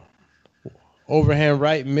go. Overhand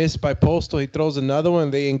right missed by Postal. He throws another one.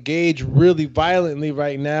 They engage really violently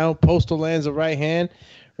right now. Postal lands a right hand.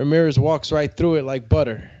 Ramirez walks right through it like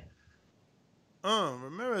butter.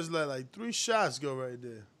 Ramirez let like 3 shots go right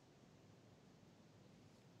there.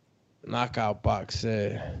 Knockout box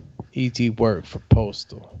said E.T. work for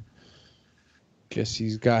Postal. Guess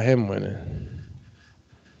he's got him winning.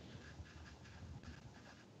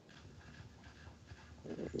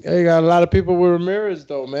 Yeah, you got a lot of people with Ramirez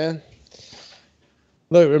though, man.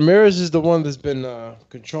 Look, Ramirez is the one that's been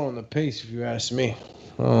controlling the pace, if you ask me.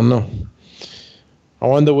 I don't know. I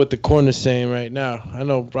wonder what the corner's saying right now. I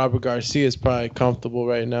know Robert Garcia is probably comfortable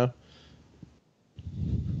right now.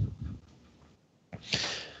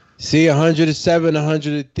 See, 107,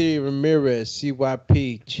 103, Ramirez,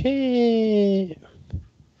 CYP. Champ.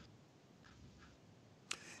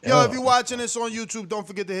 Yo, if you're watching this on YouTube, don't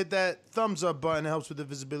forget to hit that thumbs up button. It helps with the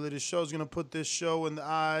visibility. The show's going to put this show in the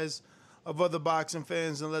eyes of other boxing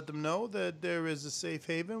fans and let them know that there is a safe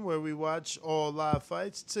haven where we watch all live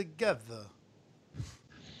fights together.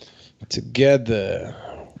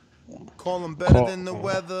 Call them better than the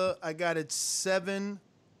weather. I got it 7-4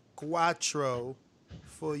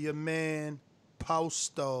 for your man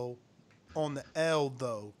Posto on the L,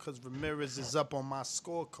 though, because Ramirez is up on my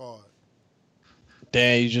scorecard.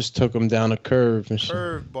 Damn, you just took him down a curve.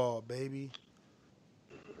 Curveball, baby.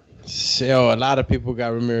 So, a lot of people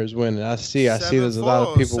got Ramirez winning. I see there's a lot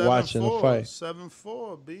of people watching the fight.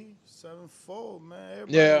 7-4, B. 7-4, man.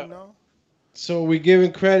 Everybody know. So, we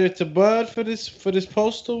giving credit to Bud for this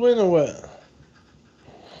Postal win or what?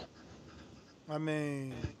 I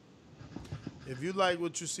mean, if you like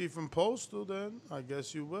what you see from Postal, then I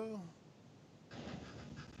guess you will.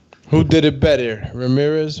 Who did it better,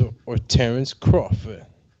 Ramirez or Terrence Crawford?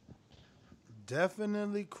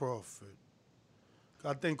 Definitely Crawford.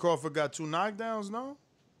 I think Crawford got 2 knockdowns, no?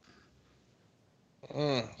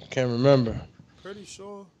 Can't remember. Pretty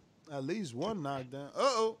sure. At least 1 knockdown.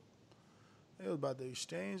 Uh-oh. They was about to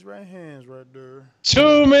exchange right hands right there.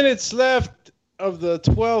 2 minutes left of the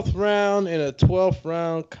 12th round in a 12th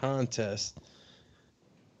round contest.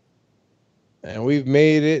 And we've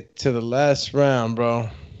made it to the last round, bro.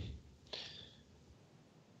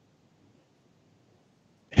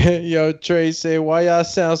 Yo, Trey say, why y'all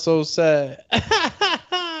sound so sad?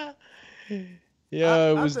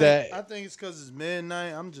 Yo, I think it's because it's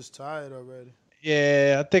midnight. I'm just tired already.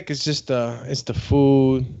 Yeah, I think it's just it's the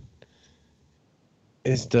food.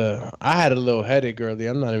 I had a little headache earlier.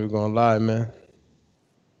 I'm not even gonna lie, man.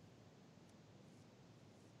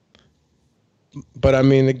 But I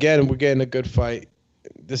mean, again, we're getting a good fight.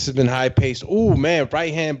 This has been high paced. Ooh, man,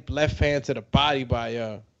 right hand, left hand to the body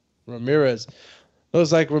by Ramirez.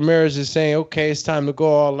 Looks like Ramirez is saying, okay, it's time to go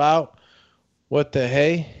all out. What the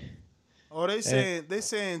hey? Oh, they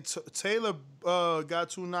saying Taylor got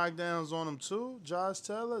 2 knockdowns on him too. Josh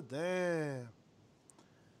Taylor, damn.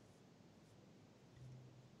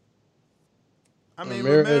 I mean,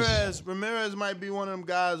 Ramirez might be one of them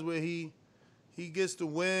guys where he gets the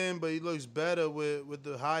win, but he looks better with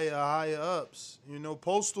the higher ups. You know,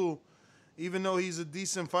 Postal, even though he's a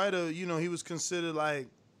decent fighter, you know, he was considered like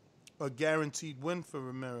a guaranteed win for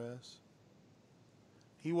Ramirez.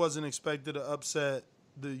 He wasn't expected to upset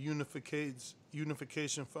the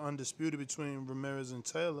unification for undisputed between Ramirez and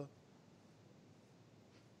Taylor.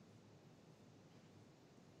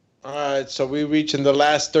 All right, so we're reaching the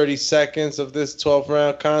last 30 seconds of this 12th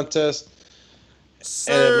round contest.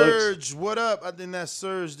 Surge, what up? I think that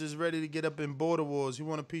Surge is ready to get up in Border Wars. He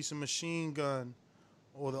want a piece of Machine Gun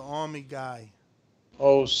or the Army guy.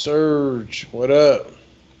 Oh, Surge, what up?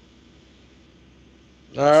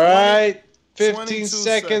 All right, 15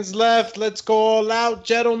 seconds left. Let's go all out,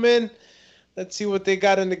 gentlemen. Let's see what they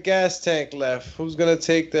got in the gas tank left. Who's going to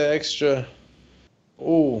take the extra?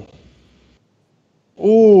 Ooh,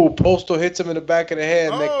 Postal hits him in the back of the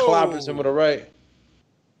head and then clobbers him with a right.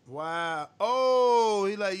 Wow. Oh,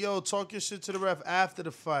 he like, yo, talk your shit to the ref after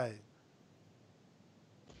the fight.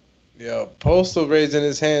 Yo, Postal raising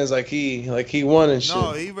his hands like he won and shit.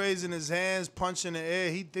 No, he raising his hands, punching the air.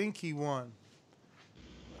 He think he won.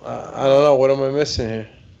 I don't know. What am I missing here?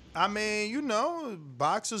 I mean, you know,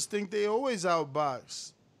 boxers think they always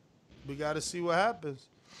outbox. We got to see what happens.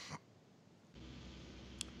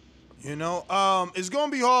 You know, it's going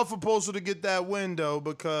to be hard for Postal to get that win, though,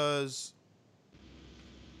 because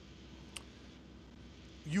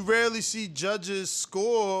you rarely see judges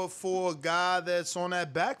score for a guy that's on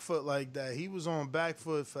that back foot like that. He was on back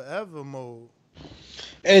foot forever mode.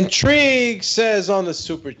 Intrigue says on the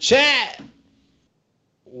super chat,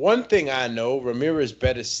 one thing I know, Ramirez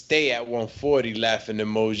better stay at 140 laughing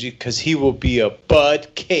emoji because he will be a bud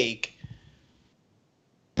cake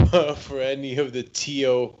for any of the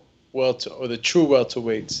TO welter or the true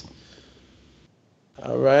welterweights.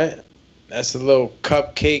 All right. That's a little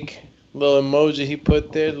cupcake, little emoji he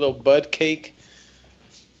put there, little bud cake.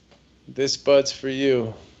 This bud's for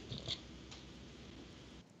you.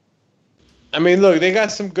 I mean, look, they got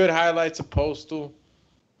some good highlights of Postal,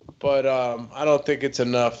 but I don't think it's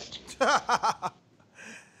enough.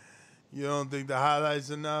 You don't think the highlights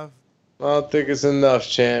enough? I don't think it's enough,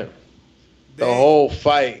 champ. The whole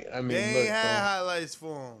fight. I mean, they ain't look, had highlights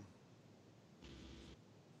for him.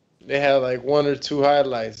 They had like one or two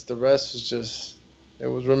highlights. The rest was just, it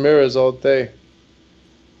was Ramirez all day.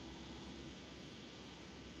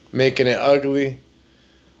 Making it ugly.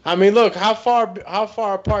 I mean, look, how far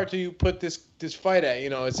apart do you put this fight at? You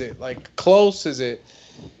know, is it like close? Is it,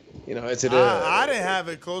 you know, is it I didn't have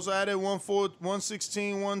it close. I had it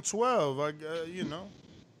 116, 112. You know.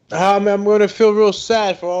 I'm going to feel real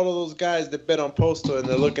sad for all of those guys that bet on Postal and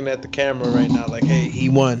they're looking at the camera right now like, hey, he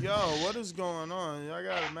won. Yo, what is going on? I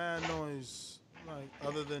got a mad noise, like,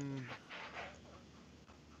 other than...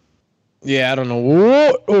 Yeah, I don't know.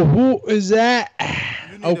 Who is that?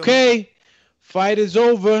 Okay. Fight is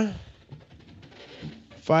over.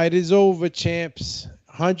 Fight is over, champs.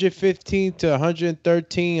 115 to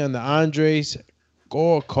 113 on the Andres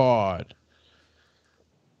scorecard.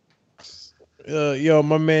 Yo,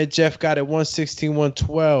 my man Jeff got it 116,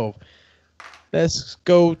 112. Let's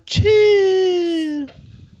go chill.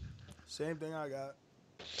 Same thing I got.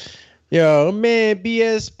 Yo, man,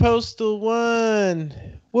 BS Postal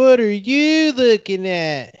 1. What are you looking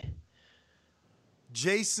at?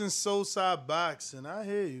 Jason Sosa Boxing. I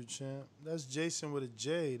hear you, champ. That's Jason with a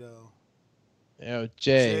J, though. Yo,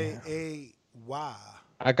 J. J-A-Y.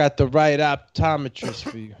 I got the right optometrist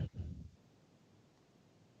for you.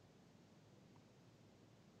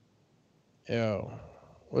 Yo,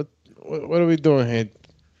 what are we doing here?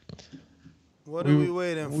 What are we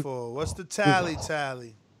waiting for? What's the tally?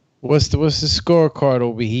 What's the scorecard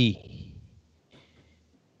over here?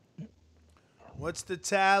 What's the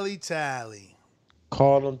tally?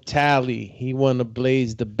 Call him Tally. He won to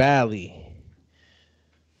blaze the Bally.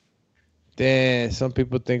 Damn, some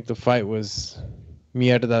people think the fight was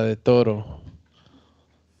mierda de toro.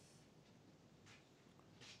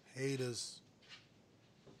 Haters.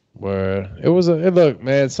 Where it was look,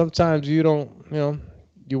 man, sometimes you don't,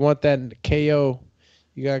 you want that KO.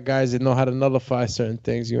 You got guys that know how to nullify certain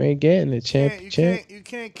things. You ain't getting it, champ. You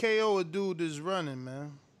can't KO a dude that's running,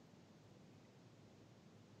 man.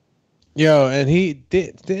 Yo, and he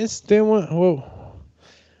did this. Then what? Well,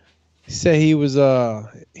 he said he was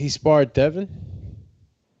he sparred Devin.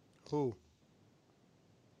 Who?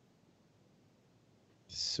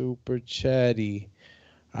 Super chatty.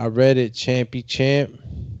 I read it, Champy Champ.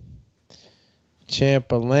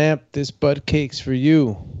 Champ a lamp. This butt cake's for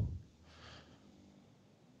you.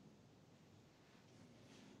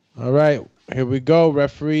 All right, here we go.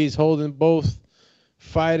 Referees holding both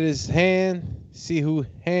fighters' hand. See who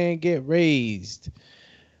hand get raised.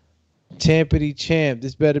 Champity champ.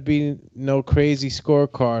 This better be no crazy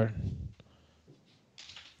scorecard.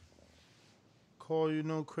 Call you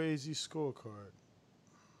no crazy scorecard.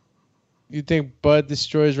 You think Bud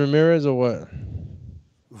destroys Ramirez or what?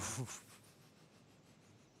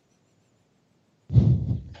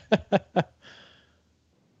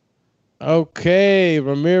 Okay,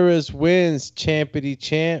 Ramirez wins. Champity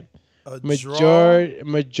champ.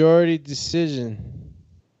 Majority decision.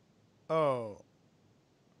 Oh.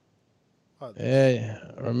 Yeah,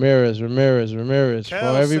 Ramirez. For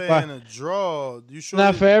everybody, a draw. You sure?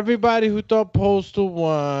 Not for everybody who thought Postal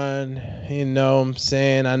won. You know what I'm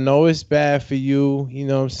saying? I know it's bad for you. You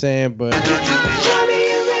know what I'm saying? But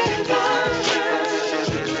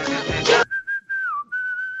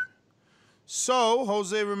so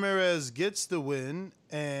Jose Ramirez gets the win,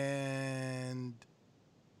 and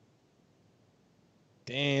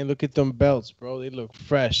damn, look at them belts, bro. They look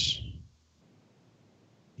fresh.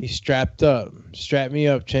 He's strapped up. Strap me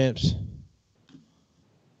up, champs.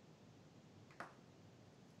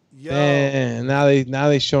 Yo. And now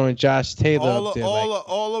they showing Josh Taylor up there.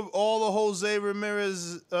 All the Jose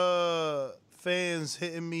Ramirez fans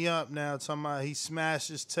hitting me up now, talking about he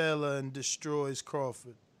smashes Taylor and destroys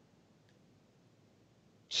Crawford.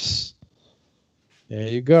 There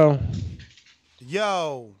you go.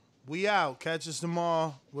 Yo, we out. Catch us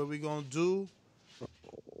tomorrow. What we gonna do?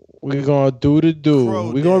 We're gonna do.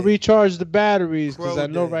 We're gonna recharge the batteries because I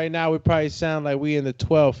know right now we probably sound like we in the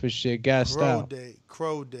 12th and shit, gassed out.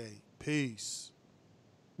 Crow Day. Peace.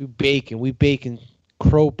 We baking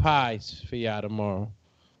crow pies for y'all tomorrow.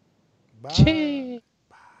 Bye. Cheers.